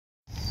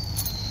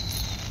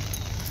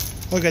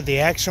Look at the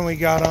action we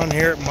got on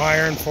here at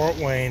Meijer in Fort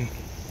Wayne.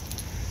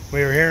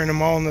 We were hearing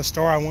them all in the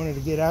store. I wanted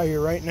to get out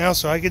here right now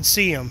so I could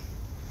see them.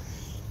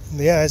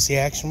 Yeah, that's the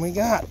action we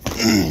got.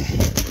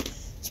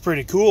 It's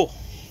pretty cool.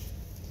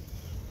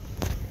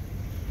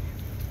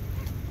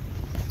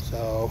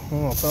 So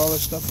I'm gonna put all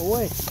this stuff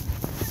away.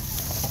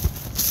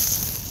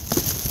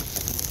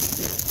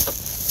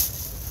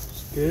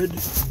 Good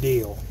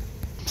deal.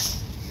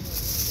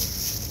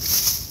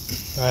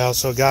 I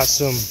also got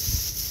some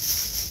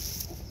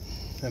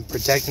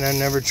protectant I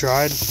never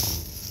tried.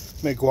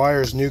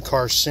 McGuire's new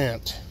car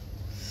scent.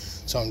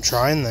 So I'm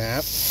trying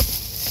that.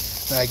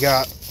 I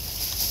got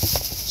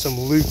some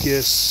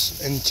Lucas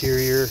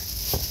interior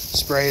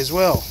spray as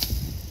well.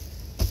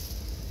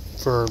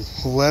 For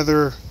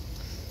leather,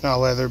 not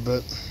leather,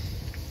 but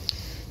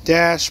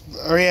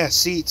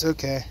seats,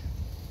 okay.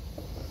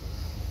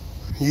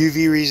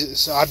 UV reason,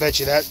 so I bet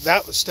you that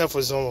stuff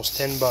was almost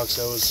 $10.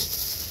 That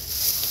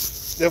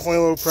was definitely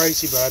a little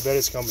pricey, but I bet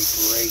it's gonna be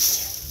great.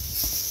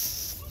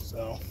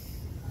 So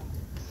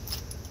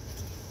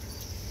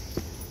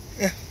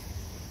yeah.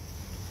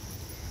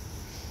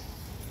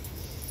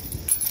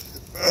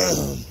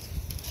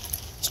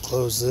 Let's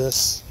close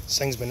this. This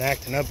thing's been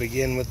acting up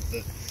again with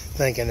the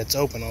thinking it's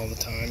open all the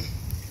time.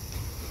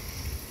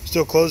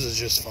 Still closes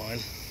just fine.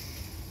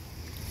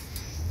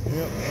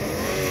 Yep.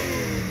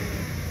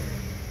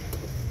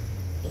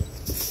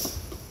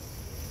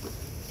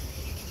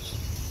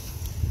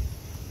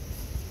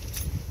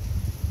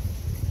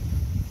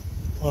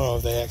 I don't know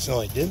if they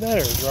accidentally did that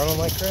or it's running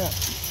like crap.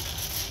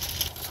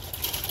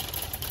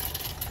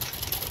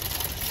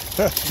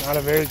 Not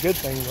a very good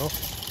thing though.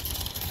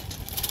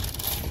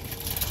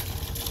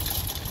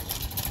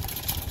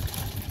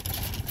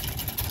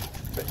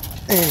 But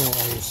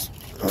anyways.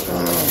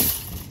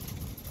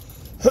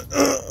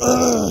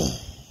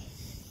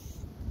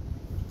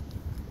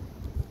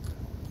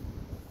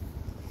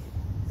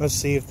 Let's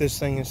see if this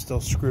thing is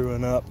still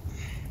screwing up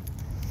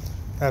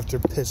after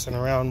pissing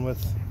around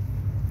with.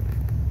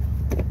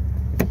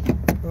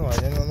 Oh, I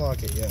didn't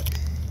unlock it yet.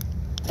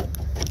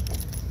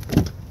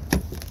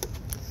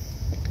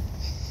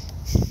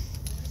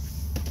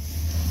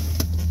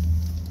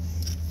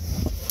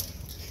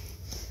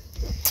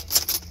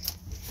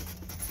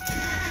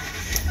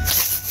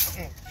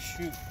 Oh,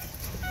 shoot.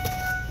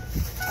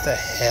 What the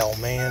hell,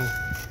 man?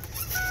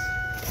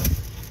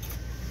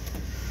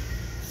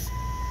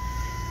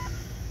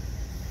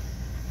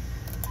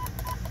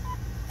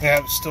 Yeah,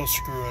 it's still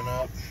screwing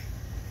up.